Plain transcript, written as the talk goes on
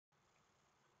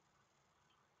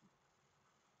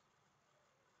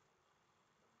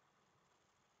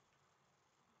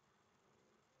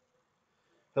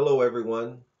Hello,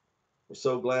 everyone. We're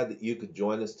so glad that you could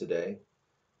join us today.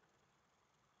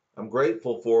 I'm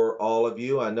grateful for all of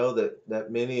you. I know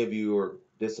that many of you are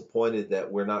disappointed that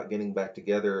we're not getting back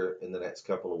together in the next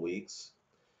couple of weeks.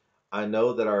 I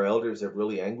know that our elders have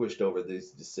really anguished over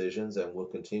these decisions and will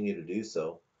continue to do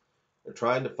so. They're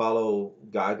trying to follow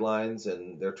guidelines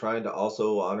and they're trying to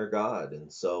also honor God.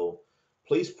 And so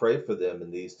please pray for them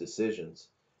in these decisions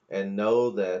and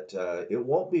know that it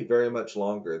won't be very much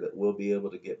longer that we'll be able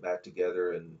to get back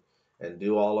together and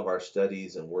do all of our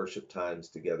studies and worship times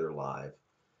together live.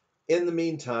 In the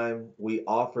meantime, we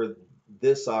offer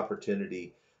this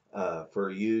opportunity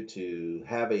for you to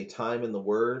have a time in the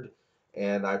Word,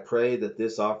 and I pray that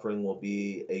this offering will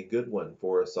be a good one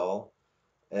for us all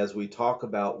as we talk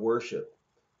about worship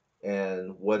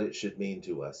and what it should mean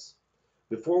to us.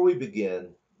 Before we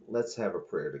begin, let's have a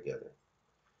prayer together.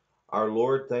 Our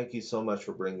Lord, thank you so much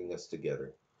for bringing us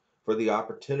together, for the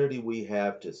opportunity we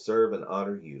have to serve and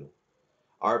honor you.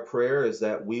 Our prayer is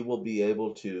that we will be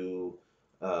able to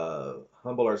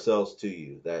humble ourselves to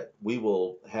you, that we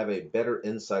will have a better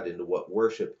insight into what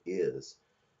worship is,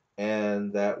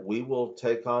 and that we will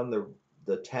take on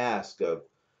the task of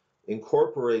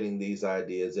incorporating these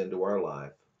ideas into our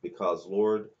life because,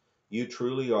 Lord, you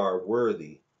truly are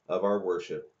worthy of our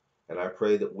worship. And I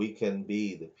pray that we can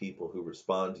be the people who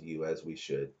respond to you as we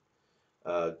should.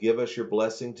 Give us your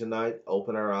blessing tonight.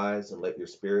 Open our eyes and let your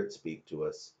spirit speak to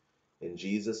us. In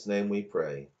Jesus' name we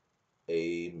pray.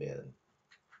 Amen.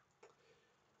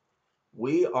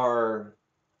 We are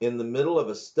in the middle of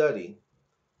a study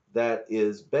that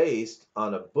is based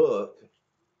on a book,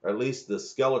 or at least the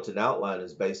skeleton outline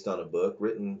is based on a book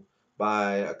written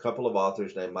by a couple of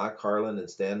authors named Mike Harlan and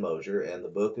Stan Mosier, and the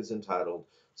book is entitled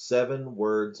 7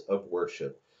 Words of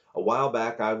Worship. A while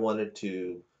back, I wanted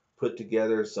to put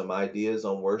together some ideas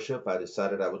on worship. I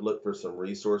decided I would look for some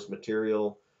resource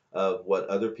material of what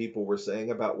other people were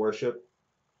saying about worship.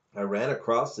 I ran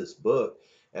across this book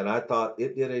and I thought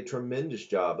it did a tremendous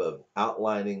job of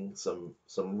outlining some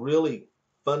really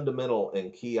fundamental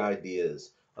and key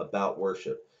ideas about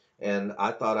worship. And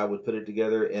I thought I would put it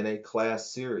together in a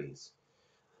class series.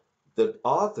 The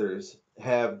authors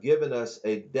have given us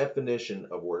a definition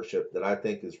of worship that I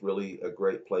think is really a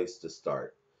great place to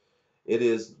start. It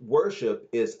is worship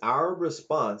is our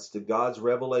response to God's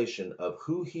revelation of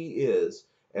who he is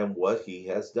and what he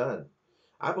has done.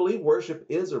 I believe worship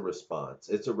is a response.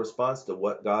 It's a response to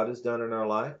what God has done in our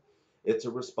life. It's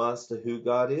a response to who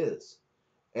God is.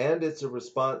 And it's a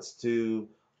response to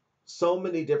so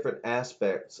many different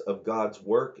aspects of God's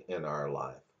work in our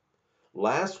life.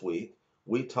 Last week,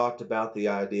 we talked about the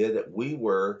idea that we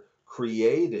were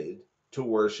created to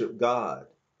worship God.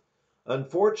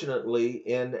 Unfortunately,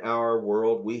 in our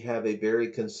world, we have a very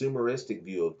consumeristic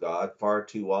view of God far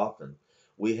too often.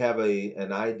 We have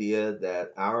an idea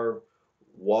that our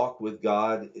walk with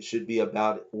God should be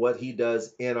about what he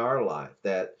does in our life,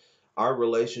 that our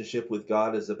relationship with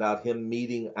God is about him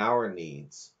meeting our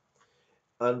needs.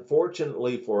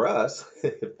 Unfortunately for us,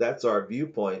 if that's our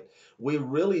viewpoint, we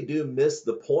really do miss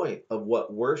the point of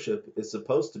what worship is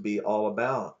supposed to be all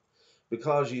about.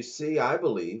 Because you see, I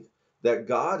believe that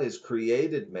God has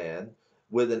created man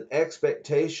with an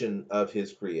expectation of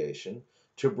his creation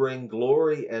to bring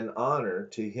glory and honor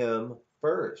to him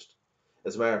first.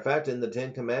 As a matter of fact, in the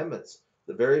Ten Commandments,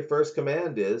 the very first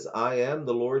command is, I am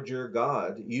the Lord your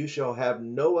God. You shall have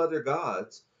no other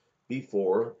gods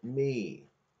before me.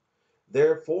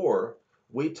 Therefore,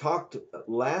 we talked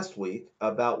last week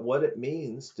about what it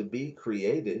means to be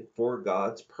created for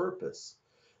God's purpose.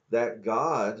 That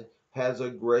God has a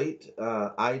great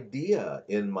idea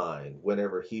in mind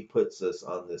whenever he puts us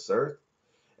on this earth.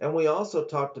 And we also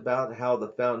talked about how the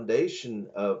foundation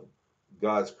of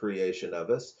God's creation of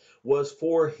us was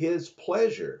for his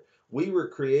pleasure. We were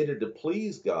created to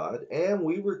please God, and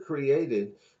we were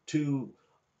created to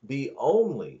be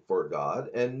only for God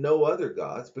and no other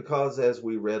gods, because as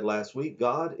we read last week,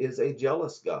 God is a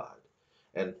jealous God.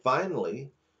 And finally,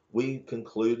 we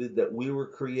concluded that we were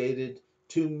created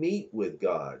to meet with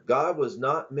God. God was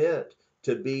not meant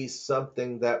to be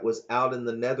something that was out in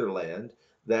the netherland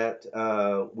that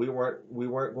we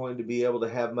weren't going to be able to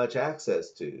have much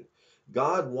access to.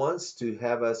 God wants to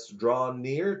have us draw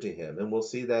near to him, and we'll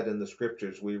see that in the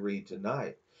scriptures we read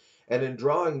tonight. And in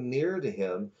drawing near to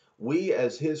him, we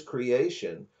as his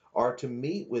creation are to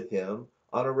meet with him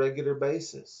on a regular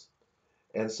basis.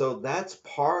 And so that's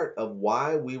part of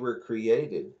why we were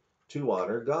created, to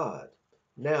honor God.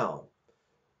 Now,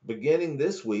 beginning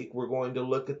this week, we're going to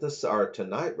look at this, or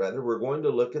tonight rather, we're going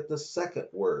to look at the second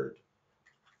word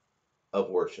of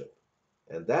worship.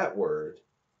 And that word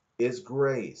is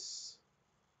grace.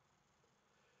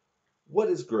 What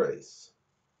is grace?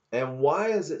 And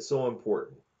why is it so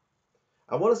important?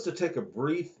 I want us to take a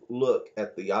brief look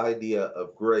at the idea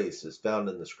of grace as found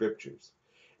in the scriptures.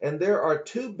 And there are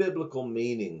two biblical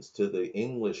meanings to the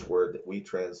English word that we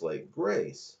translate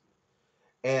grace.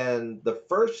 And the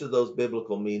first of those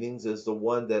biblical meanings is the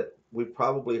one that we've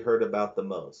probably heard about the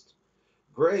most.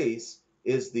 Grace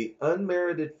is the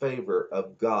unmerited favor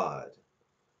of God,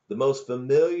 the most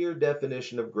familiar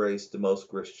definition of grace to most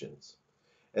Christians.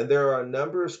 And there are a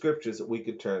number of scriptures that we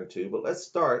could turn to, but let's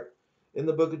start in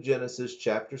the book of Genesis,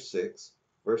 chapter 6,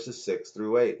 verses 6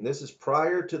 through 8. And this is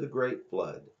prior to the great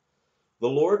flood. The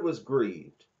Lord was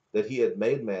grieved that he had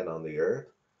made man on the earth,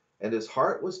 and his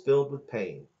heart was filled with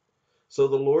pain. So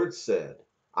the Lord said,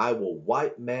 I will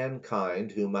wipe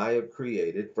mankind whom I have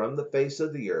created from the face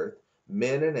of the earth,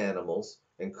 men and animals,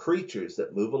 and creatures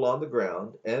that move along the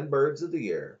ground, and birds of the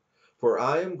air, for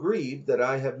I am grieved that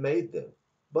I have made them.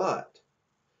 But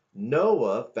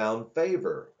Noah found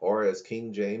favor, or as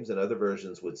King James and other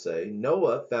versions would say,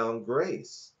 Noah found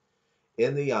grace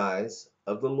in the eyes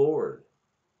of the Lord.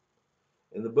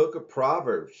 In the book of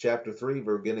Proverbs, chapter 3,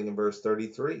 beginning in verse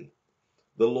 33,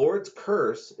 the Lord's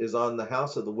curse is on the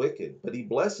house of the wicked, but he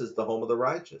blesses the home of the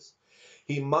righteous.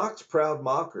 He mocks proud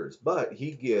mockers, but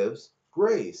he gives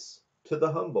grace to the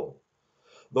humble.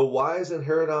 The wise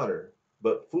inherit honor,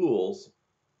 but fools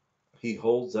he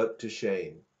holds up to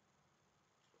shame.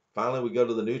 Finally, we go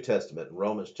to the New Testament in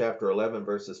Romans chapter 11,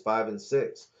 verses 5 and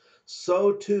 6.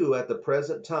 So too, at the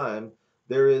present time,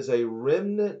 there is a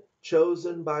remnant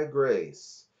chosen by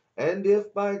grace. And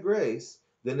if by grace,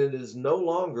 then it is no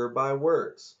longer by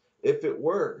works. If it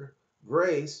were,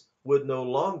 grace would no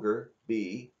longer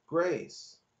be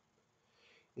grace.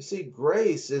 You see,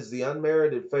 grace is the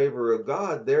unmerited favor of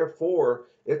God. Therefore,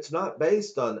 it's not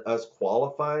based on us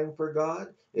qualifying for God.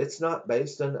 It's not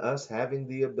based on us having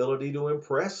the ability to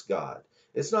impress God.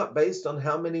 It's not based on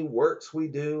how many works we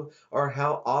do or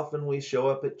how often we show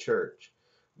up at church.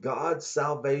 God's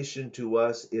salvation to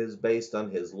us is based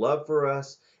on his love for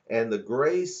us and the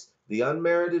grace, the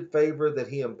unmerited favor that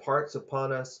he imparts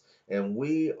upon us, and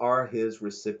we are his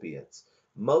recipients.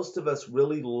 Most of us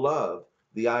really love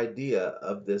the idea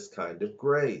of this kind of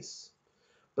grace.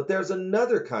 But there's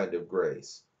another kind of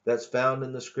grace that's found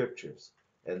in the scriptures.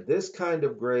 And this kind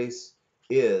of grace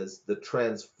is the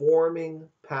transforming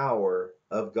power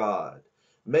of God.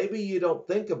 Maybe you don't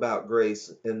think about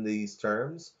grace in these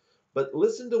terms, but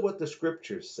listen to what the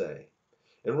scriptures say.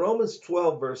 In Romans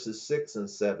 12, verses 6 and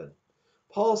 7,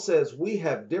 Paul says we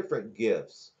have different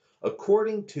gifts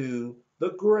according to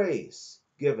the grace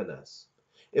given us.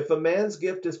 If a man's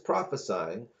gift is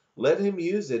prophesying, let him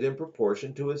use it in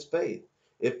proportion to his faith.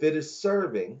 If it is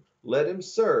serving, let him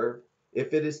serve.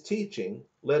 If it is teaching,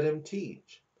 let him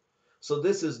teach. So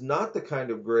this is not the kind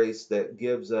of grace that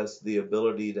gives us the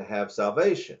ability to have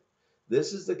salvation.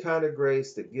 This is the kind of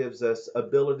grace that gives us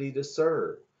ability to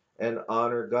serve and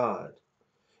honor God.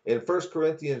 In 1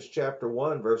 Corinthians chapter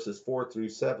 1, verses 4 through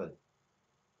 7,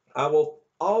 I will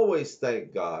always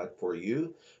thank God for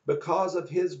you because of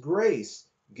his grace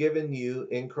given you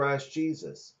in Christ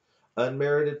Jesus.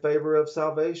 Unmerited favor of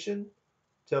salvation?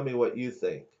 Tell me what you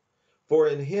think. For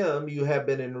in him you have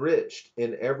been enriched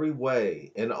in every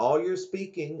way, in all your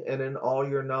speaking and in all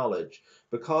your knowledge,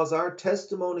 because our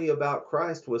testimony about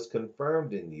Christ was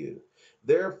confirmed in you.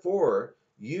 Therefore,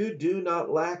 you do not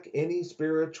lack any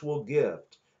spiritual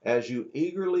gift, as you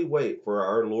eagerly wait for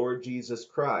our Lord Jesus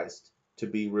Christ to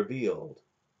be revealed.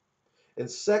 In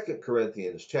 2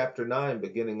 Corinthians chapter 9,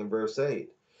 beginning in verse 8,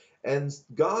 and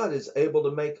God is able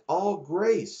to make all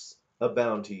grace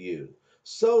abound to you,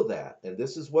 so that, and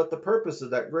this is what the purpose of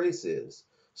that grace is,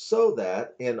 so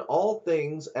that in all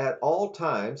things at all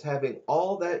times, having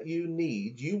all that you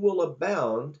need, you will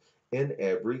abound in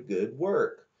every good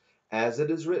work. As it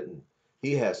is written,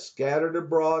 he has scattered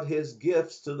abroad his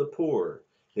gifts to the poor,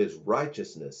 his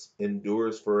righteousness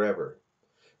endures forever.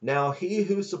 Now he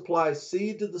who supplies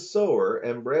seed to the sower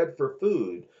and bread for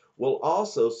food will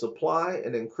also supply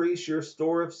and increase your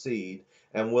store of seed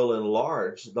and will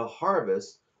enlarge the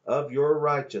harvest of your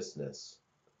righteousness.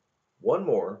 One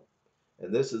more,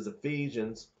 and this is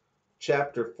Ephesians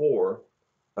chapter 4,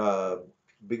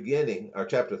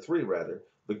 chapter 3 rather,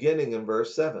 beginning in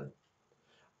verse 7.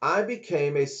 I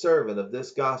became a servant of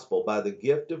this gospel by the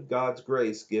gift of God's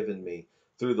grace given me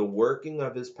through the working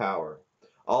of his power.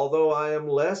 Although I am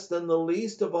less than the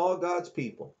least of all God's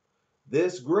people,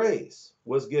 this grace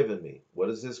was given me. What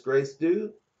does this grace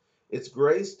do? It's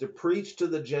grace to preach to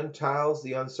the Gentiles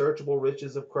the unsearchable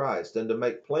riches of Christ and to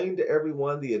make plain to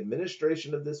everyone the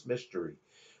administration of this mystery,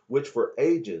 which for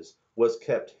ages was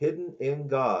kept hidden in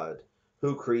God,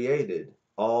 who created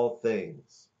all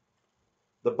things.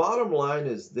 The bottom line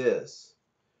is this: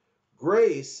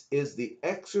 grace is the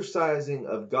exercising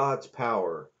of God's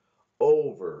power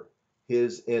over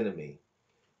his enemy.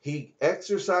 He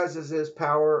exercises his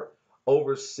power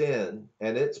over sin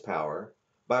and its power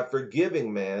by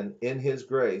forgiving man in his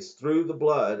grace through the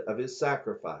blood of his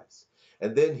sacrifice.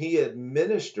 And then he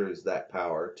administers that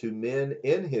power to men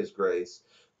in his grace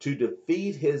to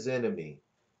defeat his enemy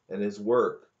and his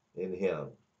work in him.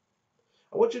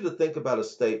 I want you to think about a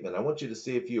statement. I want you to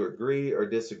see if you agree or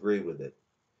disagree with it.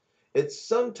 It's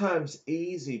sometimes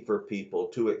easy for people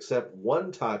to accept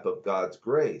one type of God's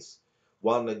grace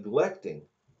while neglecting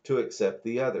to accept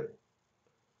the other.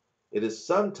 It is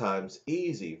sometimes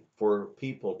easy for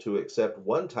people to accept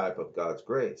one type of God's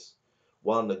grace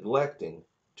while neglecting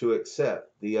to accept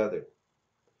the other.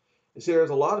 You see, there's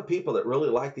a lot of people that really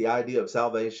like the idea of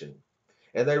salvation,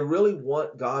 and they really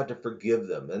want God to forgive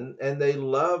them, and they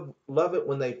love it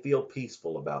when they feel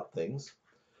peaceful about things.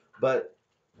 But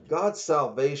God's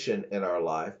salvation in our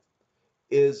life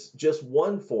is just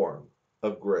one form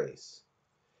of grace.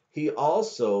 He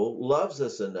also loves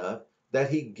us enough that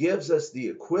he gives us the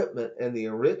equipment and the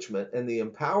enrichment and the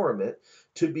empowerment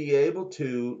to be able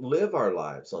to live our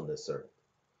lives on this earth,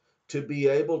 to be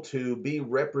able to be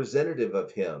representative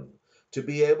of him, to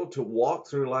be able to walk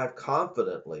through life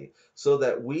confidently so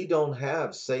that we don't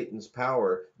have Satan's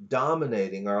power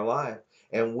dominating our life,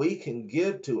 and we can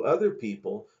give to other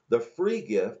people the free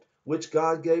gift which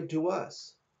God gave to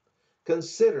us.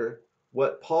 Consider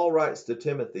what Paul writes to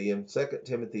Timothy in 2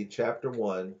 Timothy chapter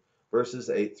 1, verses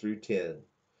 8 through 10.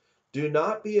 Do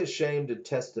not be ashamed to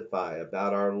testify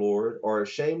about our Lord, or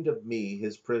ashamed of me,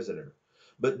 his prisoner,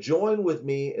 but join with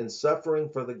me in suffering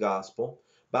for the gospel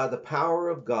by the power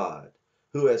of God,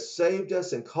 who has saved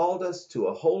us and called us to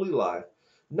a holy life,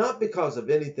 not because of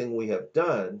anything we have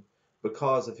done,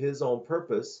 because of his own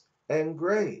purpose and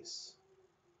grace.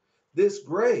 This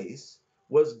grace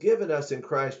was given us in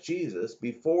Christ Jesus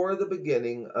before the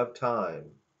beginning of time,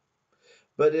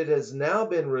 but it has now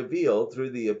been revealed through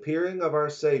the appearing of our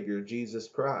Savior Jesus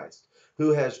Christ,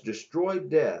 who has destroyed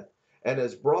death and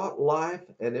has brought life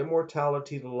and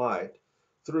immortality to light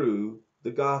through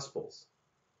the Gospels.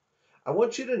 I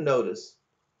want you to notice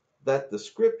that the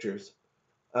scriptures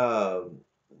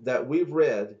that we've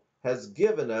read has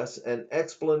given us an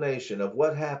explanation of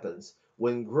what happens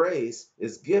when grace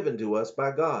is given to us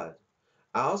by God.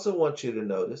 I also want you to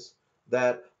notice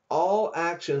that all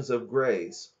actions of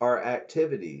grace are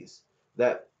activities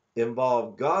that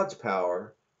involve God's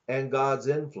power and God's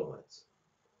influence.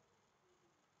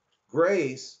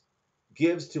 Grace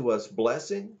gives to us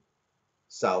blessing,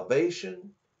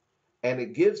 salvation, and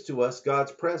it gives to us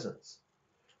God's presence.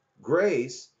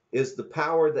 Grace is the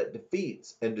power that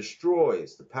defeats and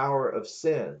destroys the power of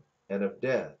sin and of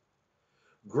death.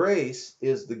 Grace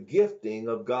is the gifting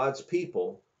of God's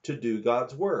people to do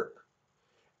God's work.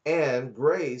 And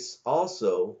grace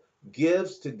also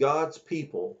gives to God's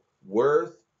people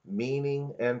worth,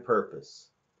 meaning, and purpose.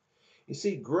 You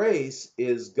see, grace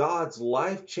is God's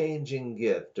life-changing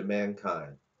gift to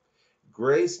mankind.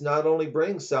 Grace not only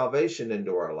brings salvation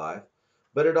into our life,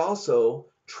 but it also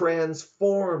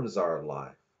transforms our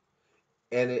life.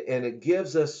 And it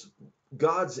gives us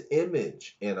God's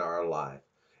image in our life.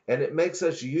 And it makes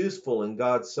us useful in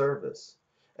God's service.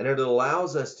 And it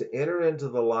allows us to enter into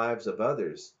the lives of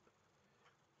others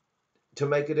to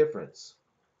make a difference.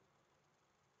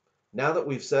 Now that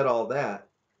we've said all that,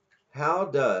 how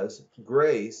does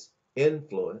grace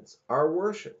influence our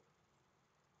worship?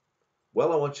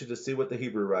 Well, I want you to see what the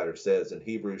Hebrew writer says in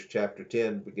Hebrews chapter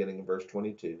 10, beginning in verse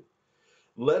 22.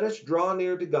 Let us draw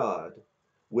near to God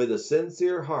with a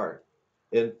sincere heart,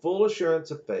 in full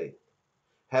assurance of faith,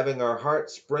 having our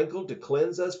hearts sprinkled to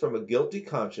cleanse us from a guilty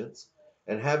conscience,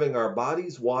 and having our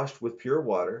bodies washed with pure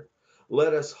water.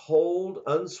 Let us hold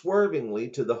unswervingly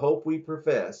to the hope we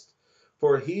professed,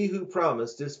 for he who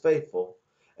promised is faithful.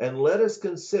 And let us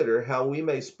consider how we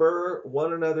may spur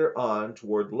one another on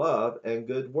toward love and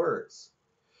good works.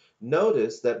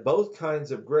 Notice that both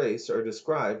kinds of grace are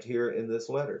described here in this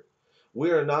letter.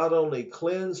 We are not only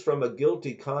cleansed from a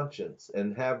guilty conscience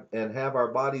and have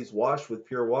our bodies washed with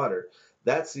pure water.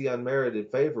 That's the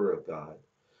unmerited favor of God.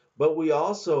 But we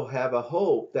also have a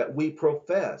hope that we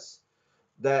profess,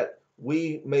 that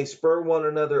we may spur one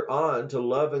another on to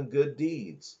love and good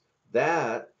deeds.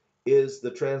 That is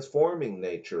the transforming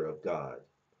nature of God.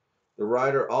 The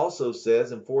writer also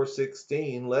says in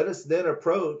 4:16, let us then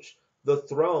approach the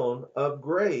throne of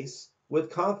grace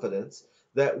with confidence,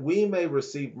 that we may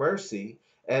receive mercy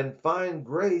and find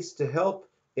grace to help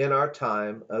in our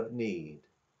time of need.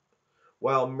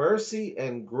 While mercy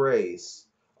and grace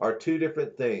are two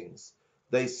different things.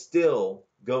 They still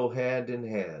go hand in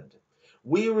hand.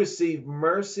 We receive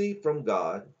mercy from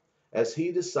God as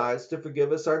He decides to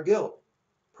forgive us our guilt.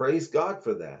 Praise God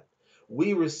for that.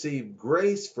 We receive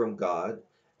grace from God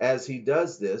as He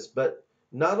does this, but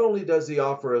not only does He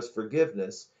offer us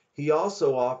forgiveness, He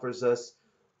also offers us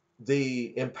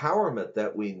the empowerment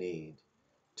that we need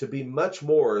to be much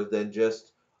more than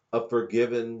just a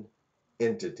forgiven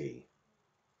entity.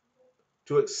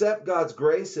 To accept God's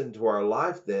grace into our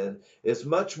life, then, is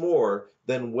much more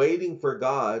than waiting for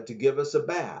God to give us a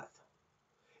bath.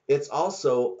 It's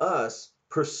also us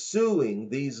pursuing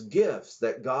these gifts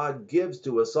that God gives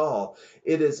to us all.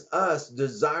 It is us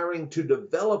desiring to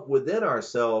develop within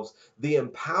ourselves the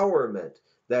empowerment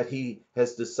that He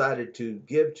has decided to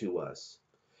give to us.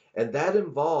 And that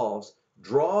involves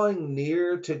drawing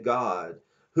near to God,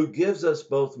 who gives us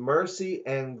both mercy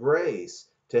and grace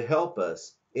to help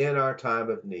us in our time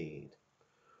of need.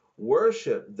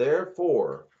 Worship,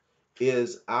 therefore,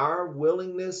 is our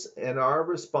willingness and our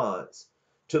response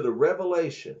to the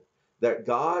revelation that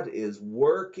God is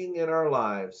working in our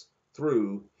lives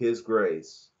through His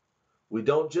grace. We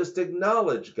don't just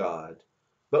acknowledge God,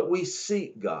 but we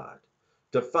seek God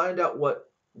to find out what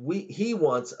He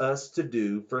wants us to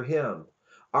do for Him.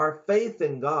 Our faith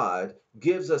in God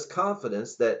gives us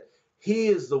confidence that He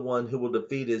is the one who will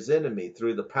defeat His enemy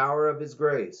through the power of His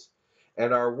grace.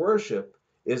 And our worship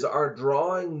is our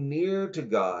drawing near to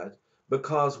God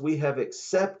because we have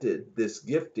accepted this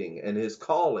gifting and His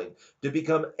calling to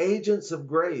become agents of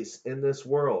grace in this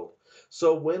world.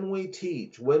 So when we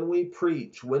teach, when we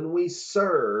preach, when we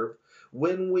serve,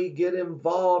 when we get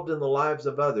involved in the lives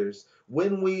of others,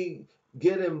 when we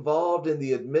get involved in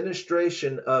the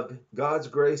administration of God's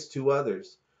grace to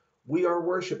others, we are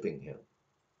worshiping Him.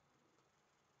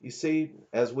 You see,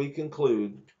 as we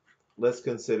conclude, let's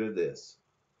consider this.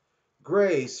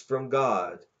 Grace from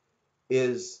God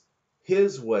is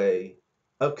His way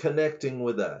of connecting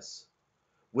with us.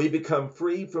 We become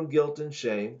free from guilt and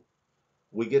shame.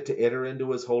 We get to enter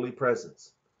into His holy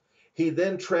presence. He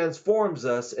then transforms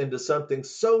us into something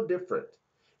so different.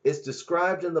 It's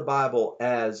described in the Bible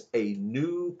as a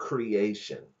new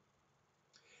creation.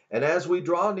 And as we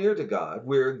draw near to God,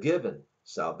 we're given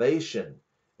salvation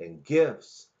and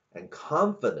gifts and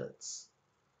confidence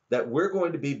that we're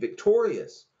going to be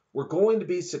victorious. We're going to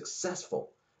be successful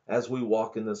as we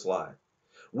walk in this life.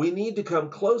 We need to come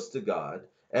close to God,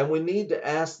 and we need to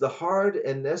ask the hard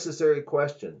and necessary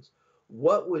questions.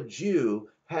 What would you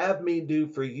have me do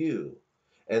for you?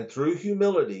 And through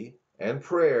humility and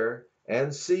prayer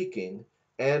and seeking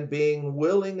and being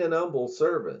willing and humble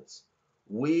servants,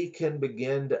 we can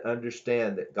begin to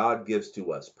understand that God gives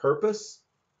to us purpose.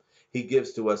 He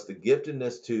gives to us the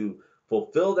giftedness to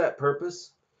fulfill that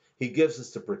purpose. He gives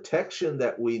us the protection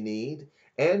that we need,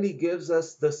 and He gives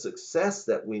us the success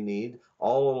that we need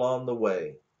all along the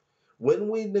way. When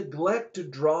we neglect to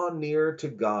draw near to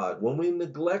God, when we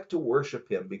neglect to worship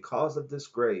Him because of this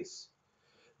grace,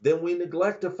 then we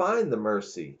neglect to find the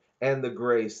mercy and the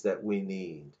grace that we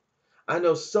need. I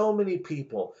know so many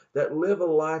people that live a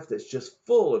life that's just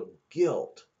full of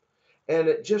guilt, and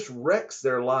it just wrecks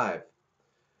their life.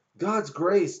 God's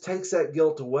grace takes that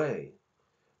guilt away.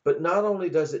 But not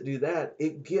only does it do that,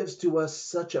 it gives to us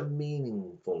such a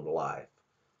meaningful life,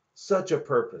 such a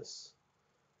purpose,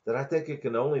 that I think it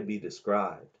can only be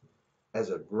described as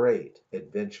a great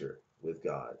adventure with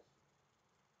God.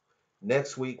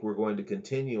 Next week, we're going to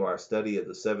continue our study of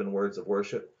the 7 words of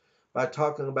worship by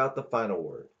talking about the final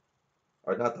word.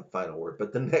 Or not the final word,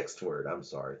 but the next word, I'm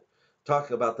sorry.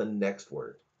 Talking about the next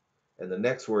word. And the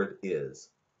next word is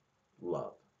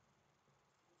love.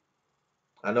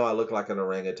 I know I look like an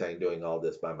orangutan doing all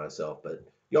this by myself, but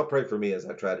y'all pray for me as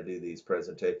I try to do these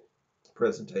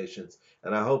presentations.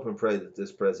 And I hope and pray that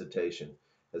this presentation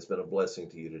has been a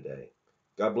blessing to you today.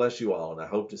 God bless you all, and I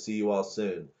hope to see you all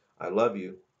soon. I love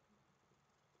you.